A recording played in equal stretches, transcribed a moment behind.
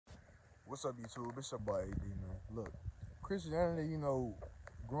What's up, YouTube? It's your boy AD, man. Look, Christianity,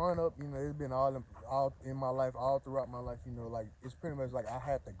 growing up, it's been all in my life, all throughout my life. Like it's pretty much like I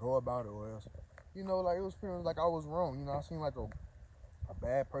had to go about it, or else, like it was pretty much like I was wrong. I seemed like a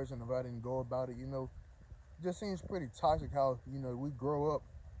bad person if I didn't go about it. It just seems pretty toxic how we grow up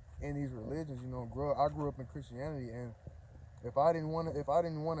in these religions. I grew up in Christianity, and if I didn't want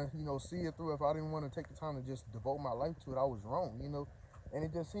to, see it through, if I didn't want to take the time to just devote my life to it, I was wrong. And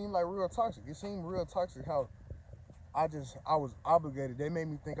it just seemed like real toxic. It seemed real toxic how I was obligated. They made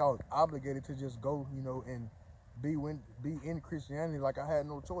me think I was obligated to just go, and be in Christianity like I had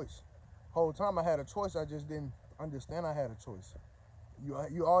no choice. Whole time I had a choice, I just didn't understand I had a choice.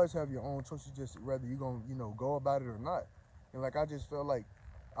 You always have your own choice. You just whether you gonna go about it or not. And like I just felt like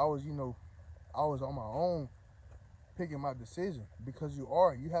I was I was on my own picking my decision because you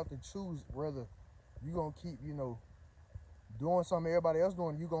have to choose whether you gonna keep doing something everybody else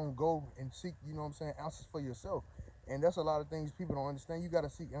doing, you gonna go and seek, answers for yourself. And that's a lot of things people don't understand. You gotta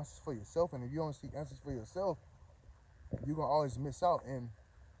seek answers for yourself. And if you don't seek answers for yourself, you're gonna always miss out. And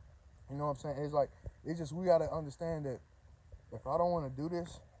It's like it's just we gotta understand that if I don't wanna do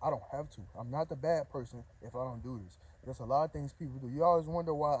this, I don't have to. I'm not the bad person if I don't do this. There's a lot of things people do. You always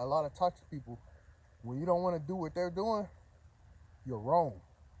wonder why a lot of toxic people, when you don't want to do what they're doing, you're wrong.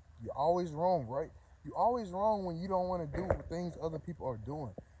 You're always wrong, right? You're always wrong when you don't want to do things other people are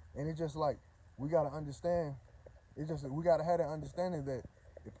doing. And it's just like we gotta understand. It's just we gotta have that understanding that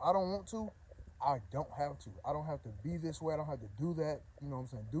if I don't want to, I don't have to. I don't have to be this way. I don't have to do that.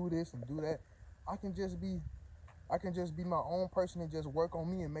 Do this and do that. I can just be I can just be my own person and just work on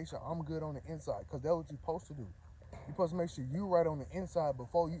me and make sure I'm good on the inside. Cause that's what you're supposed to do. You're supposed to make sure you right on the inside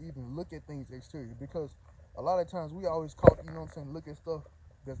before you even look at things exterior. Because a lot of times we always call, look at stuff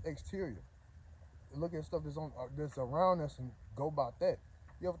that's exterior. Look at stuff that's around us and go about that.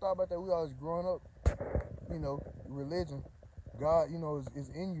 You ever thought about that? We always growing up, religion, God, is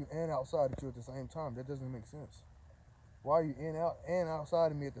in you and outside of you at the same time. That doesn't make sense. Why are you in out and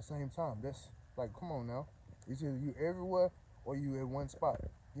outside of me at the same time? That's like, come on now. It's either you everywhere or you at one spot.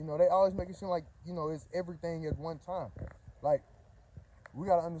 They always make it seem like, it's everything at one time. Like, we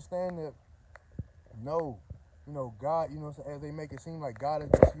gotta understand that no, God, as they make it seem like God is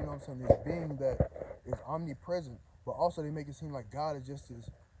just, this being that is omnipresent, but also they make it seem like God is just this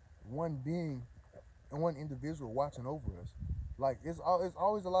one being and one individual watching over us. Like it's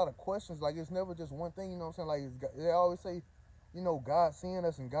always a lot of questions. Like it's never just one thing. Like they always say, God seeing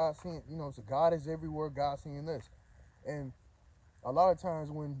us and God seeing, so God is everywhere. God seeing us, and a lot of times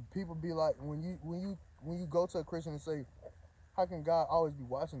when people be like, when you go to a Christian and say, how can God always be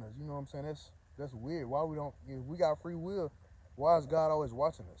watching us? That's weird. Why we don't? If we got free will, why is God always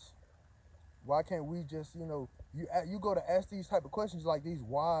watching us? Why can't we just, you go to ask these type of questions like these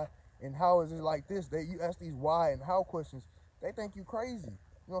why and how is it like this? You ask these why and how questions, they think you crazy.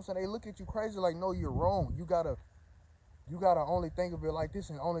 They look at you crazy like, no, you're wrong. You gotta only think of it like this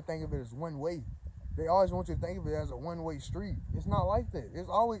and only think of it as one way. They always want you to think of it as a one-way street. It's not like that.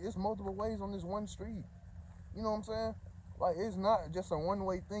 It's multiple ways on this one street. You know what I'm saying? Like it's not just a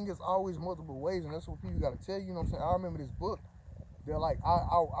one-way thing. It's always multiple ways, and that's what people gotta tell you. You know what I'm saying? I remember this book that like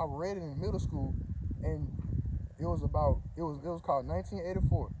I read it in middle school, and it was called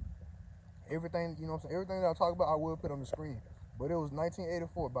 1984. Everything everything that I talk about I will put on the screen, but it was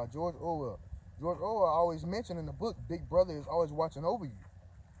 1984 by George Orwell. George Orwell always mentioned in the book, Big Brother is always watching over you,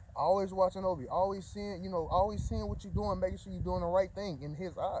 always watching over you, always seeing what you're doing, making sure you're doing the right thing in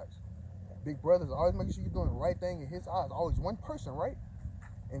his eyes. Big Brother's always making sure you're doing the right thing in his eyes. Always one person, right?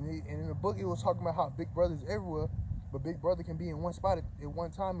 And in the book, it was talking about how Big Brother's everywhere, but Big Brother can be in one spot at one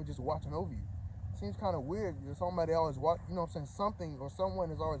time and just watching over you. Seems kind of weird that somebody always watch, something or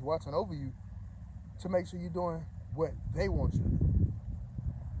someone is always watching over you to make sure you're doing what they want you to do.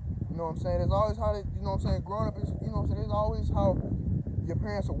 You know what I'm saying? It's always how they, growing up is, it's always how your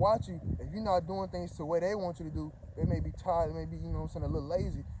parents will watch you. If you're not doing things the way they want you to do, they may be tired, they may be, a little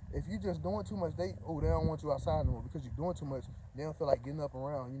lazy. If you're just doing too much, they don't want you outside no more because you're doing too much. They don't feel like getting up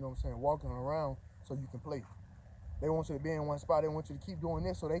around, walking around so you can play. They want you to be in one spot. They want you to keep doing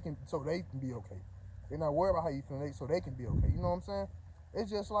this so they can be okay. They're not worried about how you feel, so they can be okay. You know what I'm saying? It's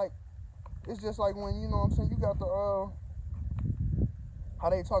just like when you got the how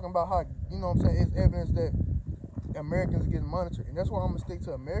they talking about how it's evidence that Americans are getting monitored, and that's why I'm gonna stick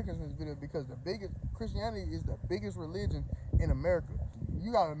to Americans in this video because the biggest Christianity is the biggest religion in America.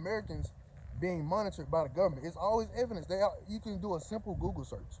 You got Americans being monitored by the government. It's always evidence. You can do a simple Google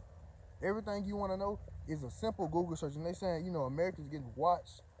search. Everything you want to know is a simple Google search, and they saying Americans getting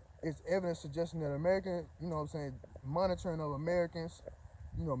watched. It's evidence suggesting that American monitoring of Americans,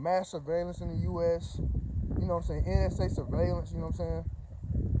 mass surveillance in the U.S., what I'm saying, NSA surveillance, what I'm saying,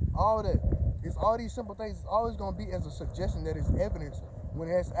 all that. It's all these simple things. It's always going to be as a suggestion that it's evidence when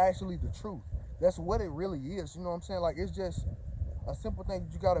it's actually the truth. That's what it really is, what I'm saying? Like, it's just a simple thing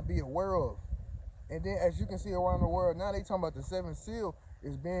that you got to be aware of. And then, as you can see around the world now, they talking about the seventh seal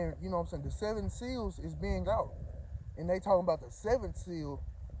is being, what I'm saying, the seven seals is being out. And they talking about the seventh seal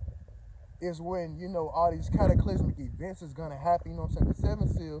is when, all these cataclysmic events is going to happen, what I'm saying? The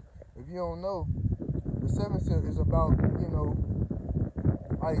seventh seal, if you don't know, the seventh seal is about,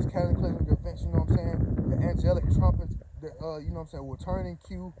 all these cataclysmic events, what I'm saying? The angelic trumpets, what I'm saying, will turn in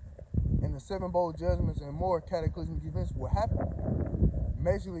Q, and the seven bold judgments and more cataclysmic events will happen.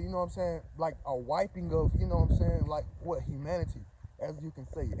 Basically, what I'm saying, like a wiping of, what I'm saying, like what humanity, as you can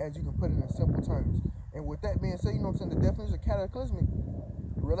say, as you can put it in simple terms. And with that being said, what I'm saying, the definition of cataclysmic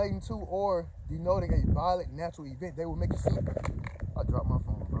relating to or denoting a violent natural event, they will make it seem. I dropped my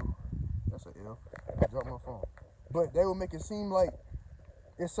phone, bro. That's an L. I dropped my phone. But they will make it seem like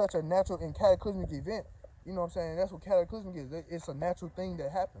it's such a natural and cataclysmic event. You know what I'm saying? That's what cataclysmic is. It's a natural thing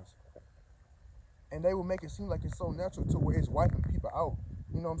that happens. And they will make it seem like it's so natural to where it's wiping people out.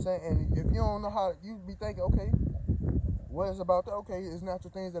 You know what I'm saying? And if you don't know how, you be thinking, okay, what is about that? Okay, it's natural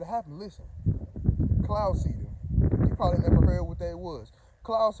things that happen. Listen, cloud seeding. You probably never heard what that was.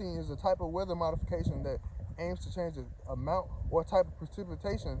 Cloud seeding is a type of weather modification that aims to change the amount or type of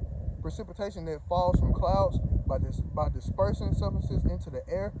precipitation that falls from clouds by dispersing substances into the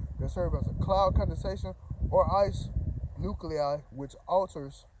air that serve as a cloud condensation or ice nuclei, which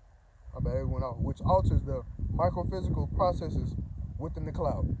alters which alters the microphysical processes within the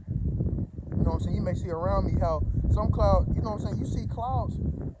cloud. You know what I'm saying? You may see around me how some clouds, you know what I'm saying? You see clouds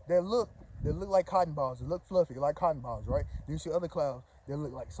that look like cotton balls, that look fluffy like cotton balls, right? Then you see other clouds that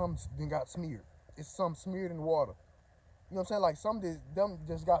look like some then got smeared. It's some smeared in water. You know what I'm saying? Like some them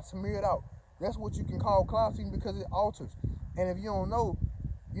just got smeared out. That's what you can call cloud seeding because it alters. And if you don't know,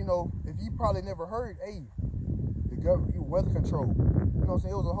 if you probably never heard, hey, the government weather control. You know what I'm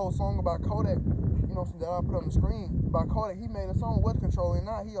saying? It was a whole song about Kodak, what I'm saying, that I put on the screen about Kodak. He made a song weather control, and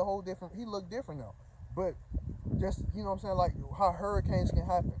now he look different now. But just, what I'm saying, like how hurricanes can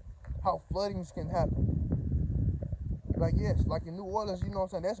happen, how floodings can happen. Like, yes, like in New Orleans, what I'm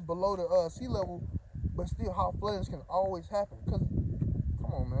saying, that's below the sea level, but still how floodings can always happen. Because,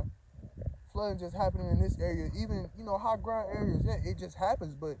 come on, man. Flooding just happening in this area, even, high ground areas, yeah, it just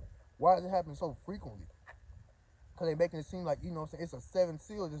happens, but why is it happening so frequently? Because they're making it seem like, what I'm saying, it's a seventh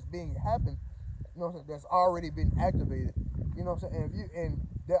seal that's being happened, what I'm saying, that's already been activated. You know what I'm saying? And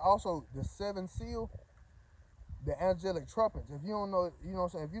they're also the seventh seal, the angelic trumpets. If you don't know, you know what I'm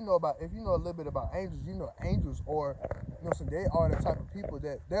saying, if you know a little bit about angels, angels or, what I'm saying, they are the type of people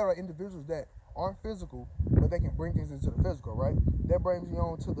that there are individuals that aren't physical, but they can bring things into the physical, right? That brings me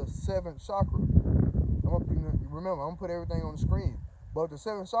on to the seventh chakra. Remember, I'm gonna put everything on the screen. But the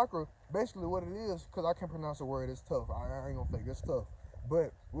seventh chakra, basically what it is, because I can't pronounce the word, it's tough. I ain't gonna fake it's tough.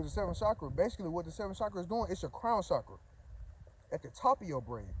 But with the seventh chakra, basically what the seventh chakra is doing, it's your crown chakra at the top of your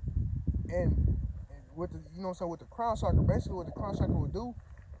brain. And with the, what I'm saying, with the crown chakra, basically what the crown chakra will do,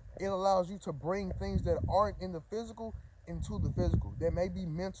 it allows you to bring things that aren't in the physical into the physical. That may be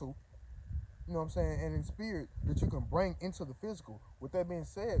mental, you know what I'm saying, and in spirit that you can bring into the physical. With that being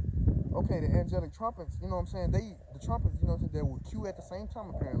said, okay, the angelic trumpets, you know what I'm saying, the trumpets, you know what I'm saying, that will cue at the same time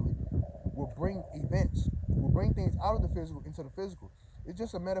apparently, will bring events, will bring things out of the physical into the physical. It's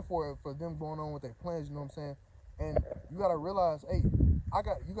just a metaphor for them going on with their plans, you know what I'm saying? And you gotta realize, hey,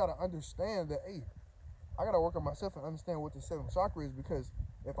 you gotta understand that, hey, I gotta work on myself and understand what the seventh chakra is, because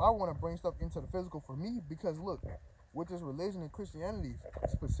if I want to bring stuff into the physical for me, because look, with this religion and Christianity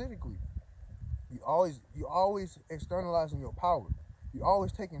specifically, you always externalizing your power. You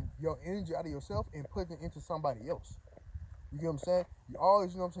always taking your energy out of yourself and putting it into somebody else. You get what I'm saying? You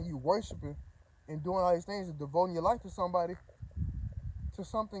always, what I'm saying, you worshiping and doing all these things and devoting your life to somebody, to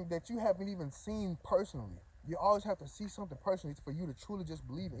something that you haven't even seen personally. You always have to see something personally for you to truly just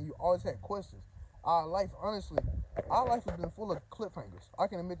believe it. And you always had questions. Our life, honestly, our life has been full of cliffhangers. I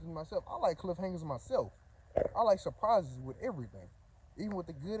can admit to myself, I like cliffhangers myself. I like surprises with everything. Even with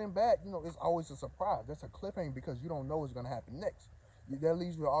the good and bad, it's always a surprise. That's a cliffhanger because you don't know what's going to happen next. That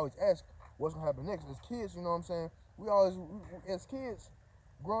leads you to always ask what's going to happen next. As kids, you know what I'm saying? As kids,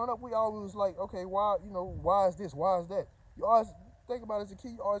 growing up, we always like, okay, why is this? Why is that? You always think about it as a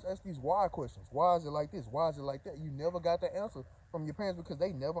kid, you always ask these why questions. Why is it like this? Why is it like that? You never got the answer from your parents because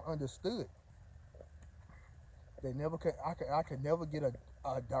they never understood. They never could. I could never get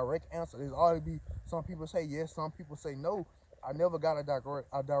a direct answer. There's always be some people say yes, some people say no. I never got a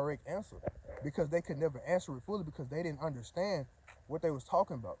direct answer because they could never answer it fully because they didn't understand what they was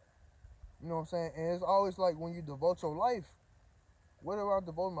talking about. You know what I'm saying? And it's always like when you devote your life, whatever I'm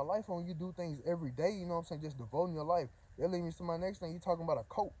devoting my life on, you do things every day, you know what I'm saying? Just devoting your life. That leads me to my next thing. You talking about a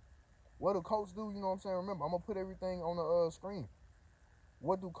coat. What do coats do? You know what I'm saying? Remember, I'm gonna put everything on the screen.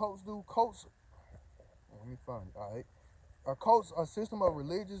 What do coats do? Coats, let me find it. All right. A cult's a system of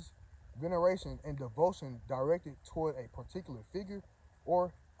religious veneration and devotion directed toward a particular figure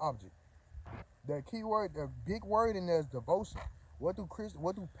or object. The key word, the big word in there is devotion. What do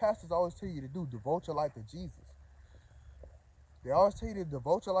pastors always tell you to do? Devote your life to Jesus. They always tell you to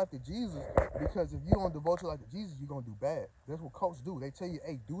devote your life to Jesus because if you don't devote your life to Jesus, you're gonna do bad. That's what cults do. They tell you,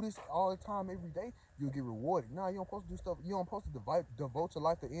 hey, do this all the time, every day, you'll get rewarded. Nah, you don't supposed to do stuff. You don't supposed to devote your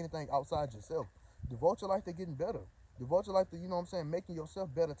life to anything outside yourself. Devote your life to getting better. Devote your life to, you know what I'm saying, making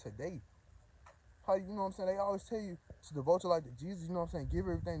yourself better today. How you know what I'm saying? They always tell you to devote your life to Jesus. You know what I'm saying? Give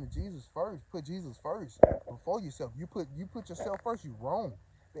everything to Jesus first. Put Jesus first before yourself. You put yourself first. You wrong.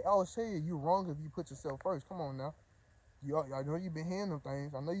 They always tell you wrong if you put yourself first. Come on now. I know you've been hearing them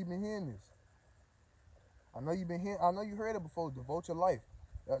things. I know you've been hearing this. I know you've been hearing. I know you heard it before. Devote your life.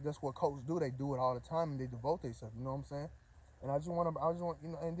 That's what coaches do. They do it all the time, and they devote themselves. You know what I'm saying? And I just want, you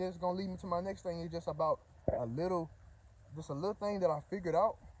know, and this is gonna lead me to my next thing. It's just about a little, just a little thing that I figured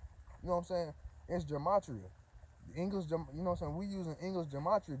out. You know what I'm saying? It's gematria. English, you know what I'm saying? We using English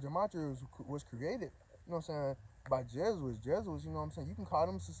gematria. Gematria was created, you know what I'm saying, by Jesuits. Jesuits, you know what I'm saying? You can call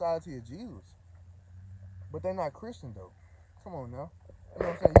them Society of Jesus, but they're not Christian though. Come on now. You know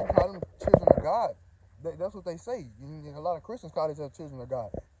what I'm saying? You can call them children of God. That's what they say. A lot of Christians call themselves children of God.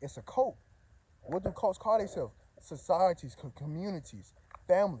 It's a cult. What do cults call themselves? Societies, communities,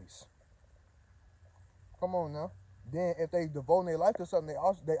 families. Come on now. Then if they devote their life to something,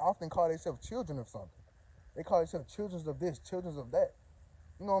 they often call themselves children of something. They call themselves children of this, children of that.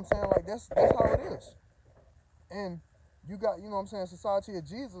 You know what I'm saying? Like that's how it is. And you got, you know what I'm saying, Society of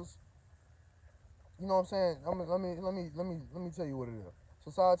Jesus. You know what I'm saying? Let me tell you what it is.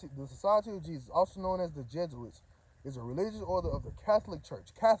 The Society of Jesus, also known as the Jesuits, is a religious order of the Catholic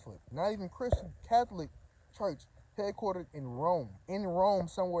Church. Catholic, not even Christian. Catholic Church, headquartered in Rome. In Rome,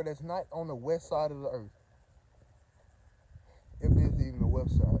 somewhere that's not on the west side of the earth, if there's even a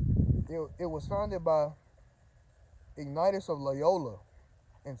west side. It was founded by Ignatius of Loyola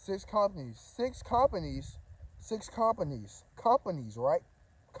and companies, right?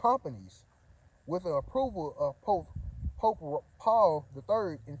 Companies, with the approval of Pope Paul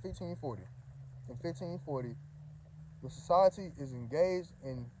III in 1540. In 1540, the society is engaged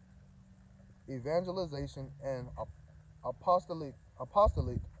in evangelization and apostolic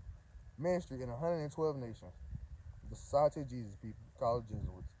ministry in 112 nations. The Society of Jesus, people, called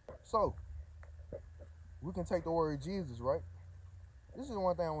Jesuits. So, we can take the word Jesus, right? This is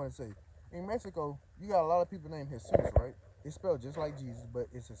one thing I want to say. In Mexico, you got a lot of people named Jesus, right? It's spelled just like Jesus, but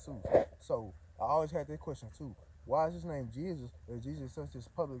it's Jesus. So I always had that question too. Why is his name Jesus? If Jesus is such this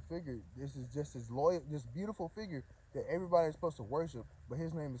public figure, this is just this loyal, this beautiful figure that everybody is supposed to worship, but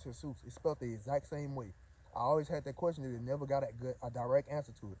his name is Jesus. It's spelled the exact same way. I always had that question, and they never got a direct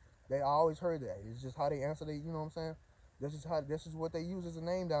answer to it. I always heard that. It's just how they answer it, you know what I'm saying? This is what they use as a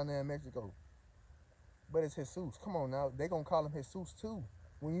name down there in Mexico. But it's Jesus. Come on now. They gonna call him Jesus too.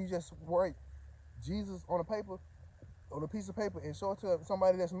 When you just write Jesus on a paper, on a piece of paper, and show it to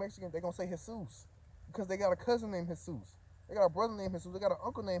somebody that's Mexican, they gonna say Jesus. Because they got a cousin named Jesus. They got a brother named Jesus. They got an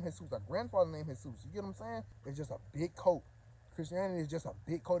uncle named Jesus. A grandfather named Jesus. You get what I'm saying? It's just a big coat. Christianity is just a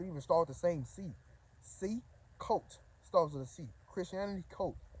big coat. It even starts with the same C. C, coat. Starts with a C. Christianity,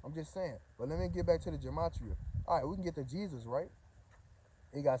 coat. I'm just saying. But let me get back to the gematria. All right, we can get to Jesus, right?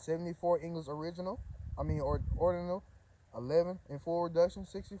 It got 74 English ordinal, 11 in full reduction,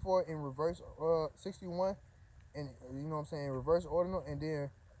 64 in reverse, 61 in, you know what I'm saying, reverse ordinal, and then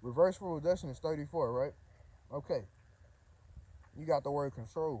reverse full reduction is 34, right? Okay. You got the word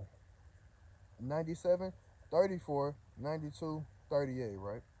control. 97, 34, 92, 38,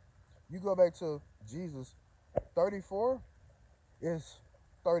 right? You go back to Jesus, 34 is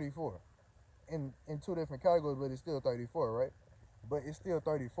 34 in two different categories, but it's still 34, right? But it's still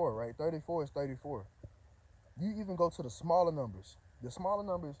 34, right? 34 is 34. You even go to the smaller numbers. The smaller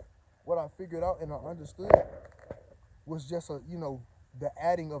numbers, what I figured out and I understood was just the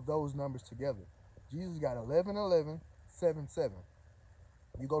adding of those numbers together. Jesus got 11, 11, 7, 7.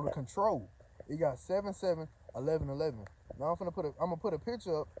 You go to control. It got 7, 7, 11, 11. Now I'm gonna put a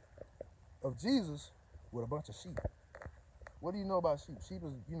picture up of Jesus with a bunch of sheep. What do you know about sheep? Sheep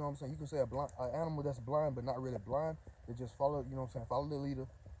is, you know what I'm saying, you can say an animal that's blind but not really blind. They just follow, you know what I'm saying, follow the leader.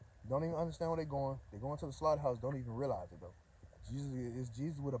 Don't even understand where they're going. They're going to the slaughterhouse, don't even realize it though. Jesus is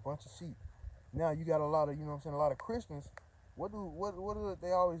Jesus with a bunch of sheep. Now you got a lot of, you know what I'm saying, a lot of Christians. what do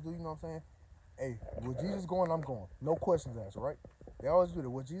they always do? You know what I'm saying? Hey, where Jesus going, I'm going. No questions asked, right? They always do that.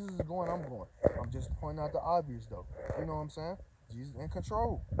 Where Jesus is going, I'm going. I'm just pointing out the obvious though. You know what I'm saying? Jesus in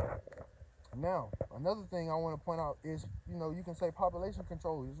control. Now, another thing I want to point out is, you can say population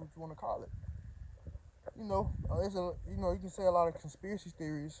control is what you want to call it. You can say a lot of conspiracy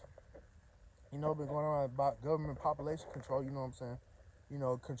theories, been going on about government population control, you know what I'm saying?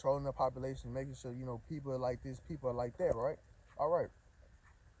 Controlling the population, making sure, people are like this, people are like that, right? All right.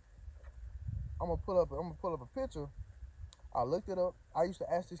 I'm gonna pull up a picture. I looked it up. I used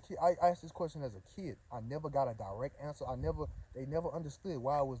to ask this kid. I asked this question as a kid. I never got a direct answer. They never understood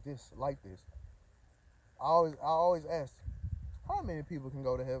why I was this like this. I always asked, how many people can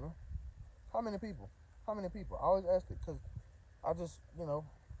go to heaven? How many people? How many people? I always asked it because I just,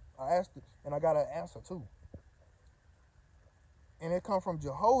 I asked it and I got an answer too. And it come from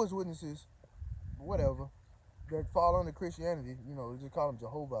Jehovah's Witnesses, whatever, that fall under Christianity. They just call them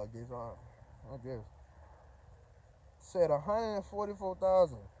Jehovah, I guess. I guess. Said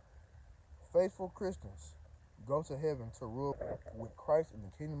 144,000 faithful Christians go to heaven to rule with Christ in the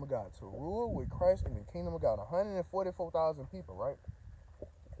kingdom of God. To rule with Christ in the kingdom of God. 144,000 people, right?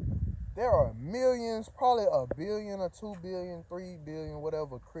 There are millions, probably a billion or 2 billion, 3 billion,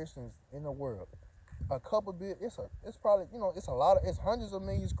 whatever Christians in the world. A couple bit, it's probably, it's a lot of, it's hundreds of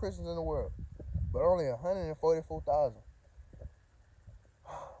millions of Christians in the world, but only 144,000.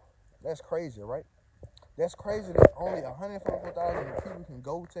 That's crazy, right? That's crazy that only 144,000 people can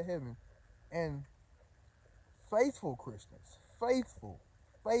go to heaven, and faithful Christians, faithful,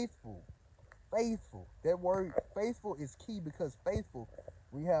 faithful. That word faithful is key because faithful,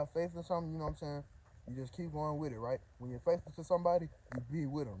 when you have faith in something, you know what I'm saying, you just keep going with it, right? When you're faithful to somebody, you be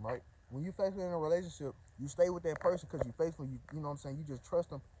with them, right? When you're faithful in a relationship, you stay with that person because you're faithful. You know what I'm saying? You just trust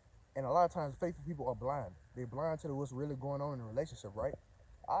them. And a lot of times, faithful people are blind. They're blind to what's really going on in a relationship, right?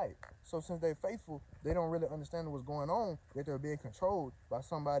 All right. So since they're faithful, they don't really understand what's going on. That they're being controlled by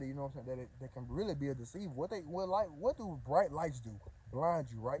somebody. You know what I'm saying? That can really be a deceiver. What do bright lights do?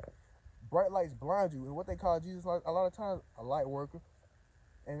 Blind you, right? Bright lights blind you, and what they call Jesus, like a lot of times, a light worker.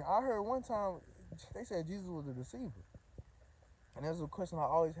 And I heard one time they said Jesus was a deceiver. And that's a question I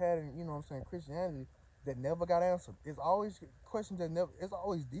always had in, Christianity that never got answered. It's always questions that never, it's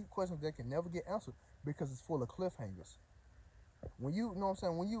always deep questions that can never get answered because it's full of cliffhangers. You know what I'm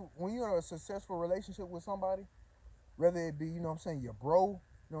saying, when you're in a successful relationship with somebody, whether it be, your bro,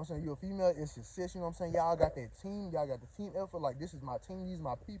 you're a female, it's your sis, you know what I'm saying, y'all got that team, y'all got the team effort, like this is my team, these are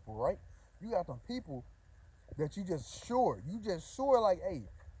my people, right? You got them people that you just sure like, hey,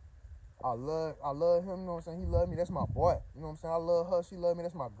 I love him, you know what I'm saying? He love me, that's my boy. You know what I'm saying? I love her, she love me,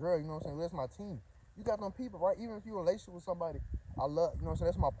 that's my girl, you know what I'm saying? That's my team. You got them people, right? Even if you're in a relationship with somebody, I love, you know what I'm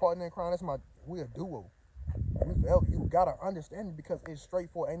saying? That's my partner in crime, we a duo. You gotta understand it because it's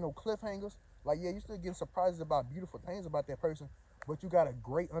straightforward. Ain't no cliffhangers. Like, yeah, you still getting surprises about beautiful things about that person, but you got a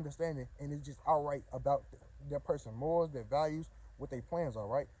great understanding and it's just outright about that person, morals, their values, what their plans are,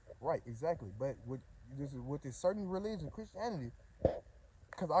 right? Right, exactly. But with this certain religion, Christianity,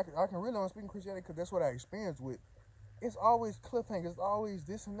 because I can really only speak in Christianity because that's what I experienced with. It's always cliffhangers. It's always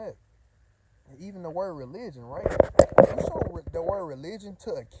this and that. And even the word religion, right? You show the word religion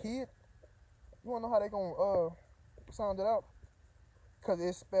to a kid, you wanna know how they gonna sound it out? Because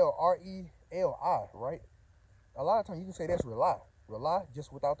it's spelled R-E-L-I, right? A lot of times you can say that's rely. Rely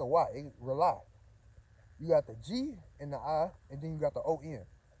just without the Y. Rely. You got the G and the I, and then you got the O-N.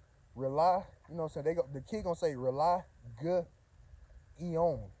 Rely, you know what I'm saying? The kid gonna say rely, good,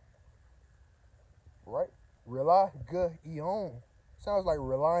 eon. Right? Rely, good, eon. Sounds like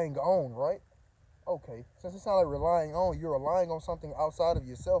relying on, right? Okay. Since it sounds like relying on, you're relying on something outside of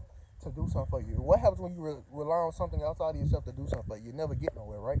yourself to do something for you. What happens when you rely on something outside of yourself to do something for you? You never get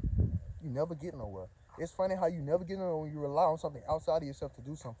nowhere, right? You never get nowhere. It's funny how you never get nowhere when you rely on something outside of yourself to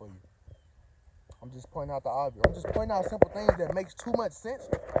do something for you. I'm just pointing out the obvious. I'm just pointing out simple things that makes too much sense,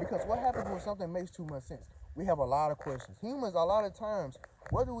 because what happens when something makes too much sense? We have a lot of questions. Humans, a lot of times,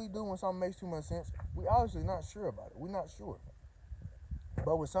 what do we do when something makes too much sense? We obviously not sure about it. We're not sure.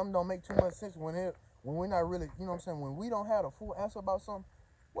 But when something don't make too much sense, when we're not really, you know what I'm saying, when we don't have a full answer about something,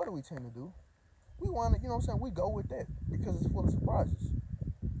 what do we tend to do? We want to, you know what I'm saying, we go with that because it's full of surprises.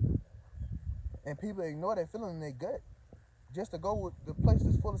 And people ignore that feeling in their gut just to go with the place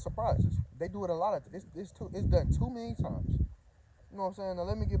that's full of surprises. They do it a lot of, it's done too many times. You know what I'm saying? Now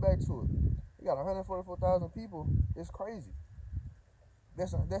let me get back to it. You got 144,000 people. It's crazy.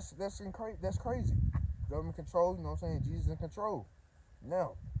 That's crazy. Government control, you know what I'm saying? Jesus in control.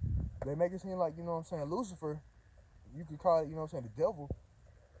 Now, they make it seem like, you know what I'm saying, Lucifer, you could call it, you know what I'm saying, the devil.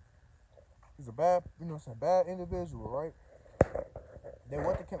 He's a bad, you know what I'm saying, bad individual, right?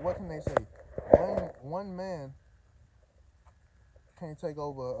 what can they say? One man can't take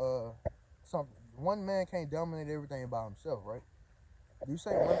over something. One man can't dominate everything by himself, right? You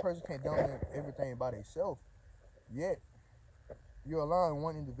say one person can't dominate everything by themselves, yet you're allowing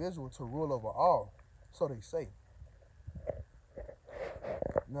one individual to rule over all. So they say.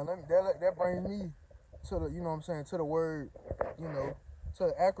 Now that brings me to the, you know what I'm saying, to the word, you know,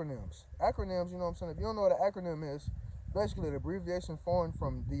 to acronyms. Acronyms, you know what I'm saying. If you don't know what an acronym is, basically the abbreviation formed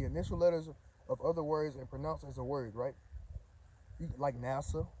from the initial letters of other words and pronounced as a word, right? Like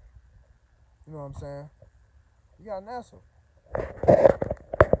NASA, you know what I'm saying. You got NASA.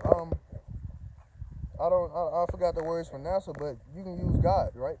 Um, I forgot the words for NASA, but you can use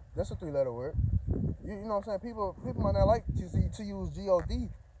God, right? That's a three-letter word. You know what I'm saying? People might not like to use God. You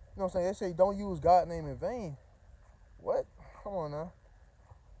know what I'm saying? They say don't use God's name in vain. What? Come on now.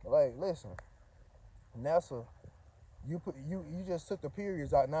 Like, listen, NASA. You just took the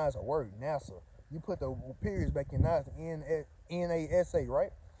periods out. Now it's a word, NASA. You put the periods back in. Now it's NASA,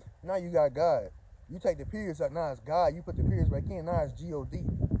 right? Now you got God. You take the periods out. Now it's God. You put the periods back in. Now it's God.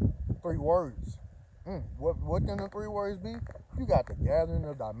 Three words. What can the three words be? You got the gathering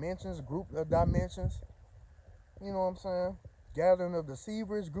of dimensions, group of dimensions. You know what I'm saying? Gathering of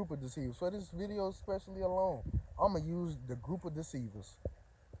deceivers, group of deceivers. For this video especially alone, I'm going to use the group of deceivers.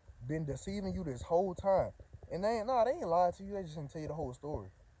 Been deceiving you this whole time. And they ain't lied to you. They just didn't tell you the whole story.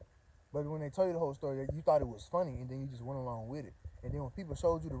 But when they tell you the whole story, you thought it was funny, and then you just went along with it. And then when people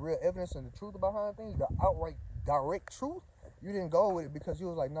showed you the real evidence and the truth behind things, the outright direct truth, you didn't go with it because you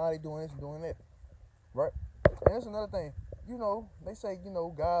was like, nah, they doing this and doing that. Right? And that's another thing. You know, they say, you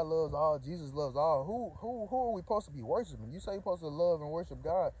know, God loves all, Jesus loves all. Who are we supposed to be worshiping? You say you're supposed to love and worship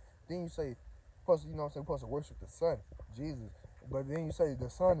God, then you say supposed to, you know what I'm saying, supposed to worship the Son, Jesus. But then you say the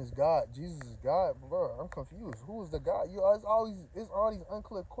Son is God, Jesus is God. Bro, I'm confused. Who is the God? It's all these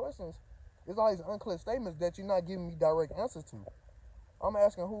unclear questions. It's all these unclear statements that you're not giving me direct answers to. I'm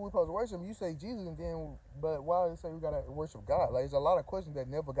asking who we supposed to worship. You say Jesus, and then, but why you say we gotta worship God? Like, there's a lot of questions that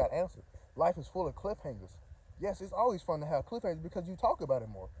never got answered. Life is full of cliffhangers. Yes, it's always fun to have cliffhangers because you talk about it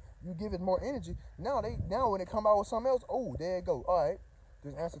more. You give it more energy. Now when it come out with something else, oh, there it go. All right,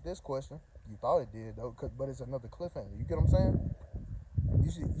 just answered this question. You thought it did though, but it's another cliffhanger. You get what I'm saying?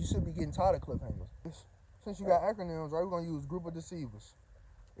 You should be getting tired of cliffhangers. Since you got acronyms, right? We're gonna use group of deceivers.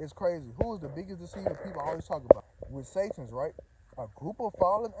 It's crazy. Who is the biggest deceiver people always talk about? With Satan's, right? A group of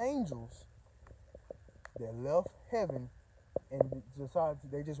fallen angels that left heaven and decided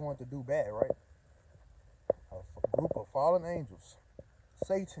they just wanted to do bad, right? A group of fallen angels,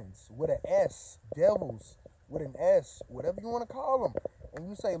 Satans with an S, devils with an S, whatever you want to call them. And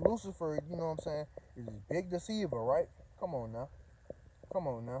you say Lucifer, you know what I'm saying, is this big deceiver, right? Come on now. Come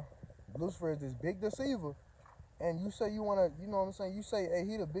on now. Lucifer is this big deceiver. And you say you want to, you know what I'm saying, you say, hey,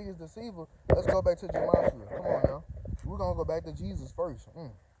 he the biggest deceiver. Let's go back to Gematria. Come on now. We're going to go back to Jesus first.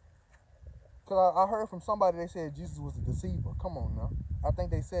 Because I heard from somebody, they said Jesus was a deceiver. Come on now. I think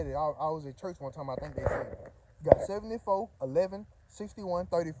they said it. I was at church one time. I think they said it. You got 74, 11, 61,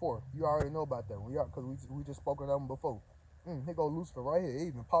 34. You already know about that one. Because we just spoke of that one before. Here go Lucifer right here. It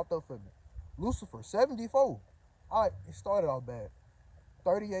even popped up for me. Lucifer, 74. All right, it started off bad.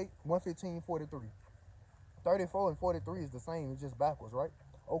 38, 115, 43. 34 and 43 is the same. It's just backwards, right?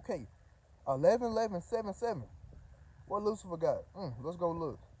 Okay. 11, 11, 7, 7. What Lucifer got? Let's go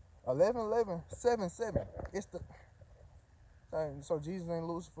look. 11, 11, 7, 7. It's the... So Jesus ain't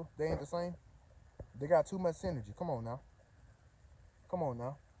Lucifer. They ain't the same. They got too much synergy. Come on now. Come on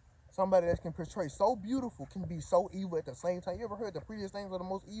now. Somebody that can portray so beautiful can be so evil at the same time. You ever heard the prettiest things are the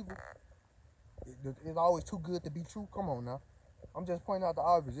most evil? It's always too good to be true. Come on now. I'm just pointing out the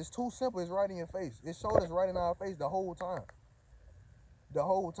obvious. It's too simple. It's right in your face. It showed us right in our face the whole time. The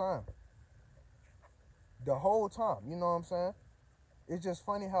whole time. The whole time. You know what I'm saying? It's just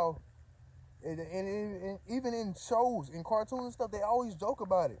funny how, even in shows, in cartoons and stuff, they always joke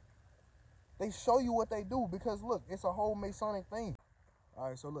about it. They show you what they do because, look, it's a whole Masonic thing. All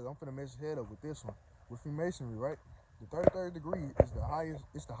right, so look, I'm finna mess your head up with this one. With Freemasonry, right? The 33rd degree is the highest.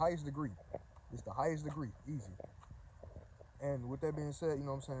 It's the highest degree. It's the highest degree. Easy. And with that being said, you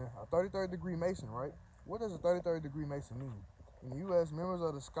know what I'm saying? A 33rd degree Mason, right? What does a 33rd degree Mason mean? In the U.S., members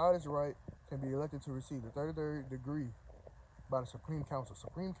of the Scottish Rite can be elected to receive the 33rd degree by the Supreme Council.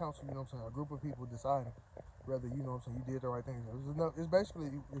 Supreme Council, you know what I'm saying? A group of people deciding whether, you know what I'm saying, you did the right thing. It's basically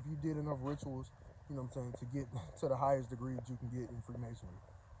if you did enough rituals, you know what I'm saying, to get to the highest degree that you can get in Freemasonry.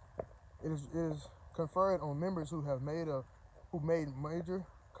 It is conferred on members who made major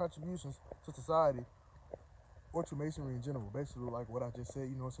contributions to society or to Masonry in general. Basically, like what I just said,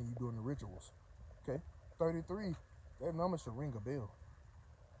 you know what I'm saying, you're doing the rituals. Okay? 33, that number should ring a bell.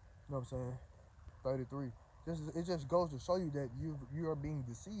 know what I'm saying? 33. It just goes to show you that you are being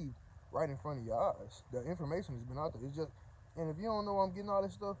deceived right in front of your eyes. The information has been out there. It's just, and if you don't know where I'm getting all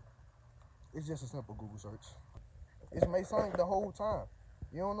this stuff, it's just a simple Google search. It's Masonic the whole time.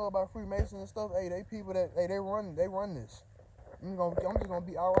 You don't know about Freemason and stuff. Hey, they people that hey they run this. I'm just gonna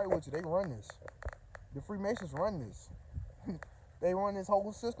be all right with you. They run this. The Freemasons run this. They run this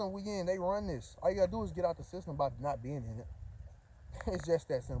whole system we in. They run this. All you gotta do is get out the system by not being in it. It's just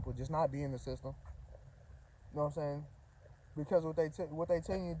that simple. Just not be in the system. You know what I'm saying? Because what they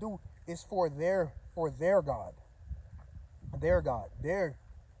tell you to do is for their God, their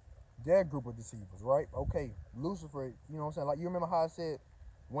group of deceivers, right? Okay, Lucifer. You know what I'm saying? Like you remember how I said,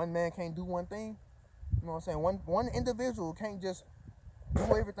 one man can't do one thing. You know what I'm saying? One individual can't just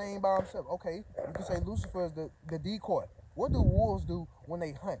do everything by himself. Okay, you can say Lucifer is the decoy. What do wolves do when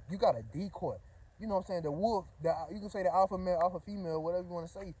they hunt? You got a decoy. You know what I'm saying? The wolf, you can say the alpha male, alpha female, whatever you want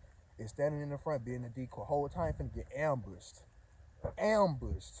to say, is standing in the front being the decoy. Whole time finna get ambushed.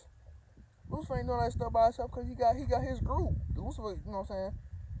 Ambushed. Lucifer ain't doing that stuff by himself because he got his group. The Lucifer, you know what I'm saying?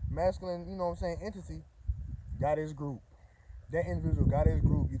 Masculine, you know what I'm saying, entity got his group. That individual got his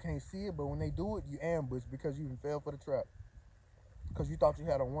group. You can't see it, but when they do it, you ambush because you fell for the trap. Because you thought you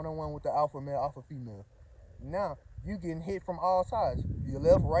had a one-on-one with the alpha male, alpha female. Now, you getting hit from all sides. Your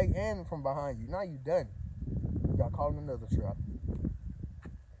left, right, and from behind you. Now you done. You got caught in another trap.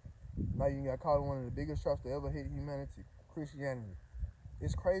 Now you got caught in one of the biggest traps to ever hit humanity, Christianity.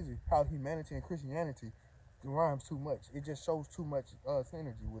 It's crazy how humanity and Christianity rhymes too much. It just shows too much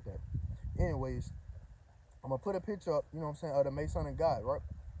synergy with that. Anyways, I'm going to put a picture up, you know what I'm saying, of the Masonic God, right?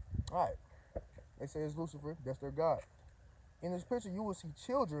 All right. They say it's Lucifer. That's their God. In this picture, you will see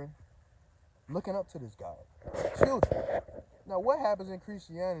children looking up to this God. Children. Now, what happens in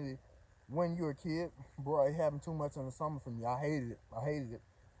Christianity when you're a kid? Bro, it happened too much in the summer for me. I hated it.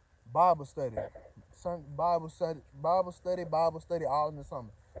 Bible study. Bible study all in the summer.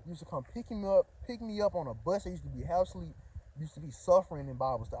 Used to come pick me up on a bus. I used to be half asleep. Used to be suffering in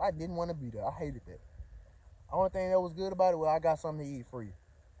Bible study. I didn't want to be there. I hated that. The only thing that was good about it was I got something to eat free.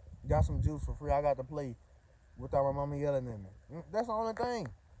 Got some juice for free. I got to play without my mama yelling at me. That's the only thing.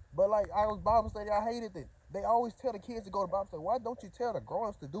 But like I was Bible study, I hated it. They always tell the kids to go to Bible study. Why don't you tell the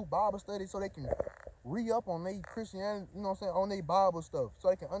grown-ups to do Bible study so they can re-up on their Christianity, you know what I'm saying, on their Bible stuff, so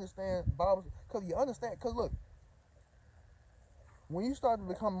they can understand Bible? Because you understand, because look, when you start to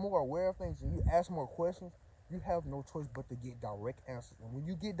become more aware of things and you ask more questions, you have no choice but to get direct answers. And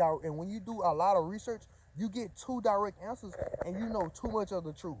when you do a lot of research, you get too direct answers and you know too much of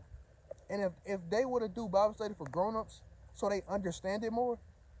the truth. And if they were to do Bible study for grown-ups so they understand it more,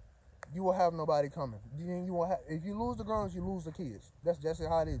 you will have nobody coming. You will have, if you lose the grown-ups, you lose the kids. That's just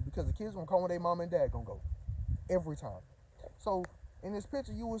how it is. Because the kids gonna come where their mom and dad gonna go. Every time. So in this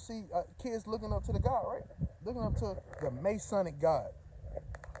picture, you will see kids looking up to the God, right? Looking up to the Masonic God.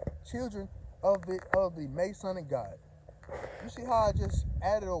 Children of the Masonic God. You see how I just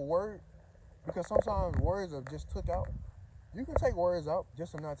added a word? Because sometimes words are just took out. You can take words out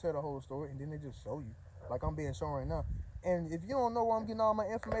just to not tell the whole story, and then they just show you, like I'm being shown right now. And if you don't know where I'm getting all my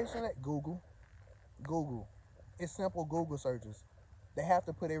information at, Google. It's simple Google searches. They have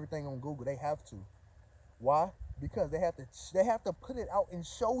to put everything on Google. They have to. Why? Because they have to put it out and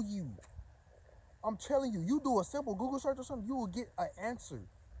show you. I'm telling you, you do a simple Google search or something, you will get an answer.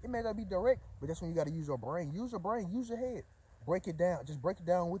 It may not be direct, but that's when you got to use your brain. Use your brain. Use your head. Break it down. Just break it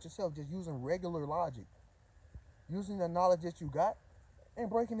down with yourself. Just using regular logic. Using the knowledge that you got and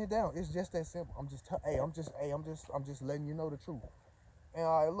breaking it down. It's just that simple. I'm just letting you know the truth. And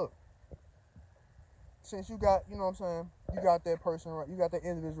all right, look. Since you got, you know what I'm saying, you got that person right, you got that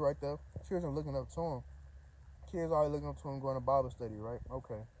individual right there. Children looking up to him. Kids already looking up to him going to Bible study, right?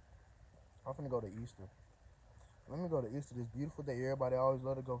 Okay. I'm finna go to Easter. Let me go to Easter, this beautiful day everybody always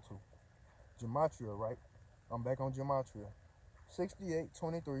love to go to. Gematria, right? I'm back on Gematria. 68,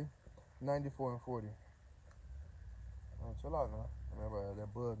 23, 94, and 40. Chill out now. Remember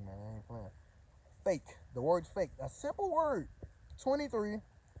that bug, man. I ain't playing. Fake. The word's fake. A simple word. 23,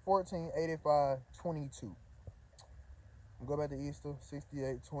 14, 85, 22. Go back to Easter.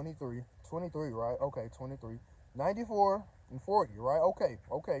 68, 23. 23, right? Okay, 23. 94 and 40, right?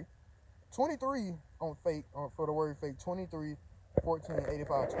 Okay. 23 on fake, for the word fake. 23, 14,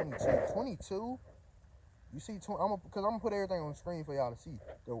 85, 22. 22? You see, because I'm going to put everything on the screen for y'all to see.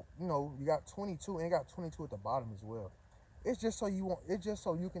 You know, you got 22 and you got 22 at the bottom as well. It's just so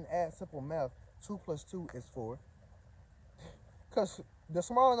you can add simple math. 2 plus 2 is 4. Because the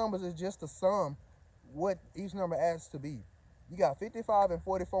smaller numbers is just the sum what each number adds to be. You got 55 and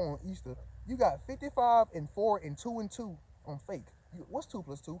 44 on Easter. You got 55 and 4 and 2 and 2 on fake. What's 2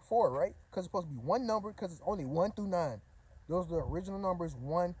 plus 2? 4, right? Because it's supposed to be one number because it's only 1 through 9. Those are the original numbers,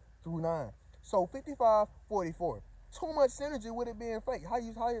 1 through 9. So 55, 44. Too much synergy with it being fake. How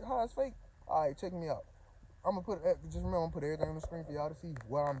is fake? All right, check me out. I'm gonna just remember, I'm gonna put everything on the screen for y'all to see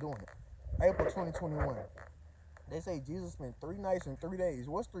what I'm doing. April 2021. They say Jesus spent 3 nights and 3 days.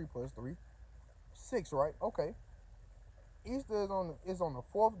 What's 3 plus 3? 6, right? Okay. Easter is on the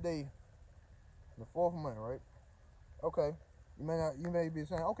 4th day, the 4th month, right? Okay. You may be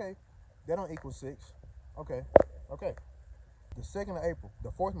saying, okay, that don't equal 6. Okay. Okay. The 2nd of April,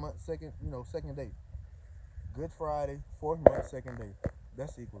 the 4th month, second day. Good Friday, 4th month, 2nd day.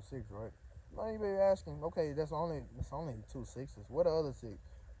 That's equal 6, right? Now you may be asking, okay, that's only 2 sixes. What are other 6?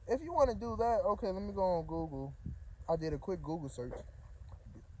 If you want to do that, okay, let me go on Google. I did a quick Google search.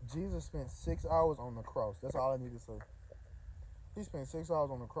 Jesus spent 6 hours on the cross. That's all I need to say. He spent 6 hours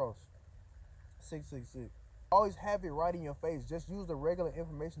on the cross. 666. Always have it right in your face. Just use the regular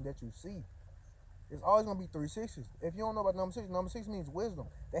information that you see. It's always gonna be 3 sixes. If you don't know about number 6 means wisdom.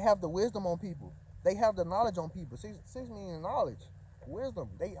 They have the wisdom on people. They have the knowledge on people. Six means knowledge, wisdom.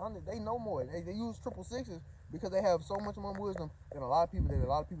 They know more. They use triple sixes because they have so much more wisdom than a lot of people. That a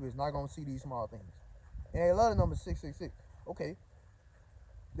lot of people is not gonna see these small things. And they love the number 666. Okay,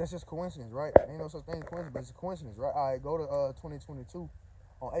 that's just coincidence, right? Ain't no such thing as coincidence, but it's a coincidence, right? All right, go to 2022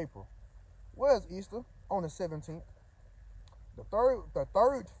 on April. Where's Easter? On the 17th. The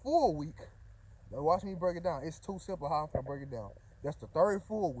third full week. Now watch me break it down. It's too simple how I'm gonna break it down. That's the third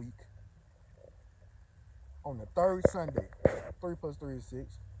full week. On the third Sunday. 3 plus 3 is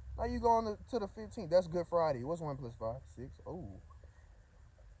 6. Now you go on to the 15th. That's Good Friday. What's 1 plus 5? 6. Oh.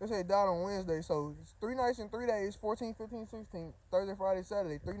 They say died on Wednesday, so it's 3 nights and 3 days, 14, 15, 16, Thursday, Friday,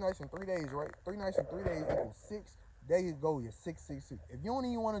 Saturday, 3 nights and 3 days, right? 3 nights and 3 days equals 6. There you go, you're 666. If you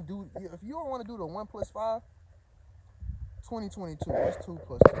don't want to do the 1 plus 5, 2022. What's 2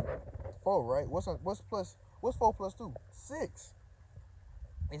 plus 2? 4, right? What's 4 plus 2? 6.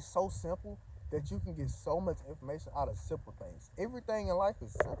 It's so simple that you can get so much information out of simple things. Everything in life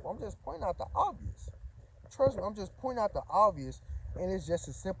is simple. I'm just pointing out the obvious. Trust me, I'm just pointing out the obvious, and it's just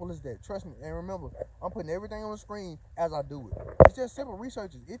as simple as that. Trust me, and remember, I'm putting everything on the screen as I do it. It's just simple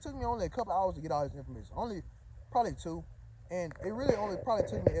research. It took me only a couple hours to get all this information. Only probably 2. And it really only probably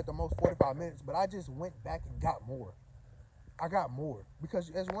took me at the most 45 minutes, but I just went back and got more. I got more. Because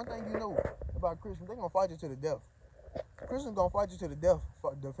there's one thing you know about Christians, they're going to fight you to the death. Christians gonna fight you to the death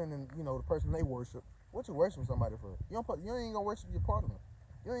for defending, the person they worship. What you worship somebody for? You ain't gonna worship your partner.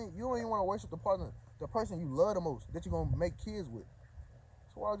 You don't even want to worship the partner, the person you love the most, that you're gonna make kids with.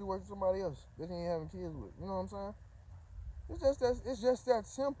 So why would you worship somebody else that you ain't having kids with? You know what I'm saying? It's just that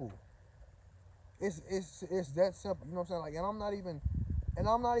simple. It's that simple. You know what I'm saying? Like, and I'm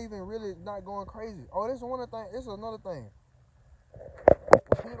not even really not going crazy. Oh, this is one of the things. It's another thing.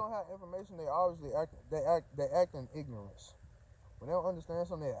 When people don't have information, they obviously act in ignorance. When they don't understand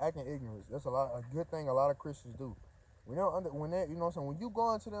something, they act in ignorance. That's a good thing a lot of Christians do. When you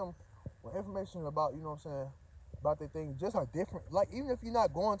go into them with information about, about their thing, just how different, like, even if you're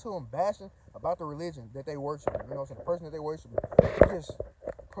not going to them bashing about the religion that they worship, the person that they worship,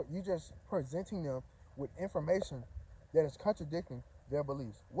 you just presenting them with information that is contradicting their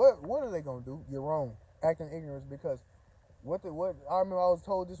beliefs. What are they gonna do? You're wrong. Act in ignorance, because what I remember I was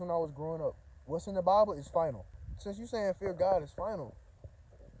told this when I was growing up. What's in the Bible is final. Since you saying fear God is final,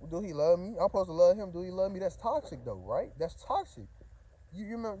 do he love me? I'm supposed to love him. Do he love me? That's toxic though, right? That's toxic. You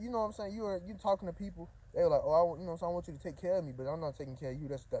remember, you know what I'm saying? You talking to people, they were like, oh, I want you to take care of me, but I'm not taking care of you.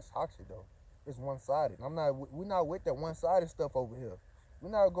 That's toxic though. It's one-sided. We're not with that one-sided stuff over here. We're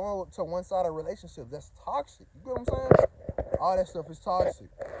not going to one-sided relationships. That's toxic. You get what I'm saying? All that stuff is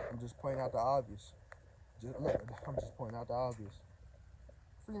toxic. I'm just pointing out the obvious. I'm just pointing out the obvious.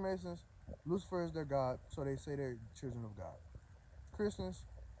 Freemasons, Lucifer is their God, so they say they're children of God. Christians,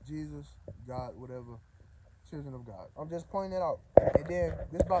 Jesus, God, whatever, children of God. I'm just pointing it out. And then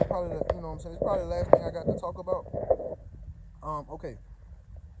this about probably the, you know what I'm saying, it's probably the last thing I got to talk about. Okay.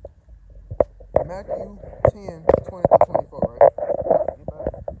 Matthew 10, 20 to 24, right?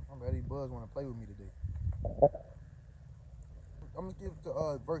 I'm ready. Buzz want to play with me today. I'm going to give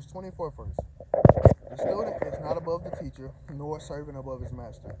to verse 24 first. The student is not above the teacher, nor servant above his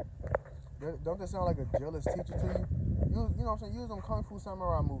master. Don't that sound like a jealous teacher to you? You know what I'm saying? Use them Kung Fu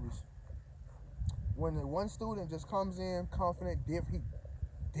Samurai movies. When the one student just comes in confident, different.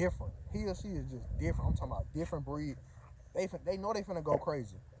 He or she is just different. I'm talking about different breed. They know they finna go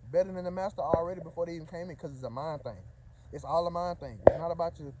crazy. Better than the master already before they even came in, because it's a mind thing. It's all a mind thing. It's not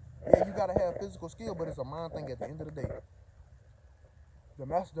about you. Yeah, you gotta have physical skill, but it's a mind thing at the end of the day. The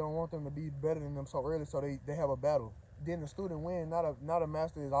master don't want them to be better than them so early, so they have a battle. then the student win. Not a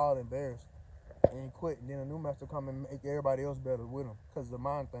master is all embarrassed and quit. And then a new master come and make everybody else better with him because the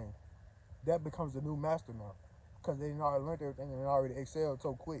mind thing. That becomes the new master now because they already learned everything and they already excelled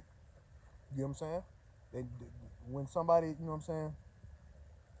so quick. You know what I'm saying? They, when somebody, you know what I'm saying,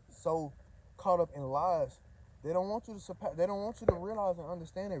 so caught up in lies, they don't want you to they don't want you to realize and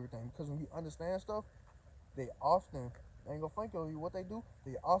understand everything because when you understand stuff, they often they ain't gonna thank you. What they do,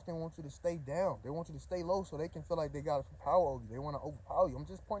 they often want you to stay down. They want you to stay low so they can feel like they got power over you. They want to overpower you. I'm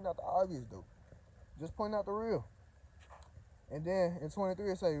just pointing out the obvious though. Just pointing out the real. And then in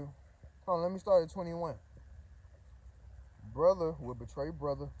 23 it say, hold on, let me start at 21. Brother will betray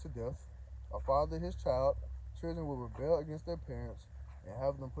brother to death. A father his child. Children will rebel against their parents and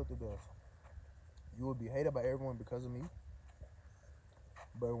have them put to death. You will be hated by everyone because of me,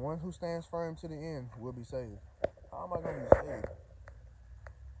 but one who stands firm to the end will be saved. How am I going to be saved?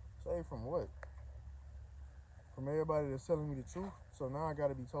 Saved from what? From everybody that's telling me the truth? So now I got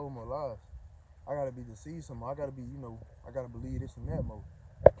to be told more lies. I got to be deceived some more. I got to be, I got to believe this and that more.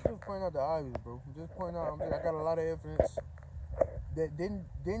 I'm just pointing out the obvious, bro. I'm just pointing out, I got a lot of evidence that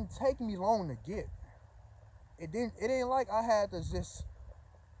didn't take me long to get. It ain't like I had to just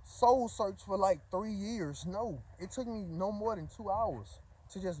soul search for like 3 years. No, it took me no more than 2 hours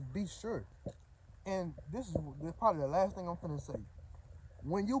to just be sure. And this is probably the last thing I'm finna say.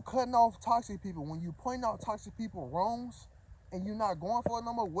 When you cutting off toxic people, when you pointing out toxic people wrongs, and you're not going for it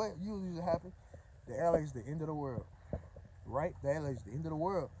no more, what usually happens? The LA is the end of the world, right? The LA is the end of the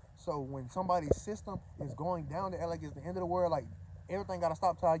world. So when somebody's system is going down, the LA is the end of the world. Like everything gotta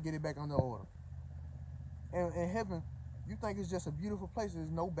stop till I get it back under order. And in heaven, you think it's just a beautiful place. There's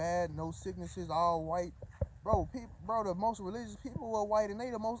no bad, no sicknesses, all white. Bro, the most religious people are white and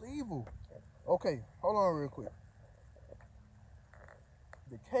they the most evil. Okay, hold on real quick.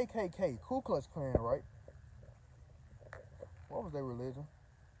 The KKK, Ku Klux Klan, right? What was their religion?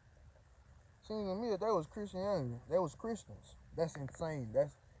 Seems to me that was Christianity. They was Christians. That's insane.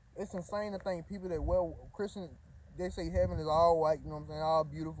 It's insane to think people that Christian, they say heaven is all white, you know what I'm saying, all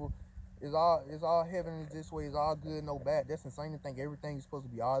beautiful. It's all heaven is this way, it's all good, no bad. That's insane to think everything is supposed to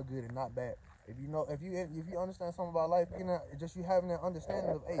be all good and not bad. If you understand something about life, just you having that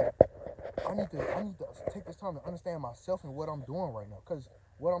understanding of, hey, I need to take this time to understand myself and what I'm doing right now. Cause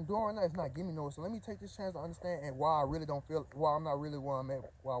what I'm doing right now is not giving me no. So let me take this chance to understand and why I really don't feel, why I'm not really where I'm at,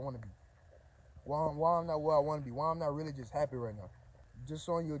 where I want to be. Why I'm not where I want to be. Why I'm not really just happy right now. Just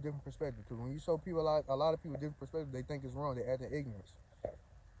showing you a different perspective. Cause when you show people a lot of people different perspective, they think it's wrong. They act in ignorance.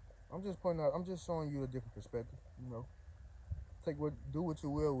 I'm just pointing out. I'm just showing you a different perspective. Do what you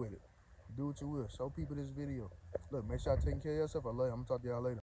will with it. Do what you will. Show people this video. Look, make sure y'all taking care of yourself. I love you. I'm gonna talk to y'all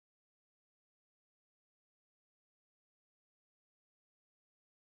later.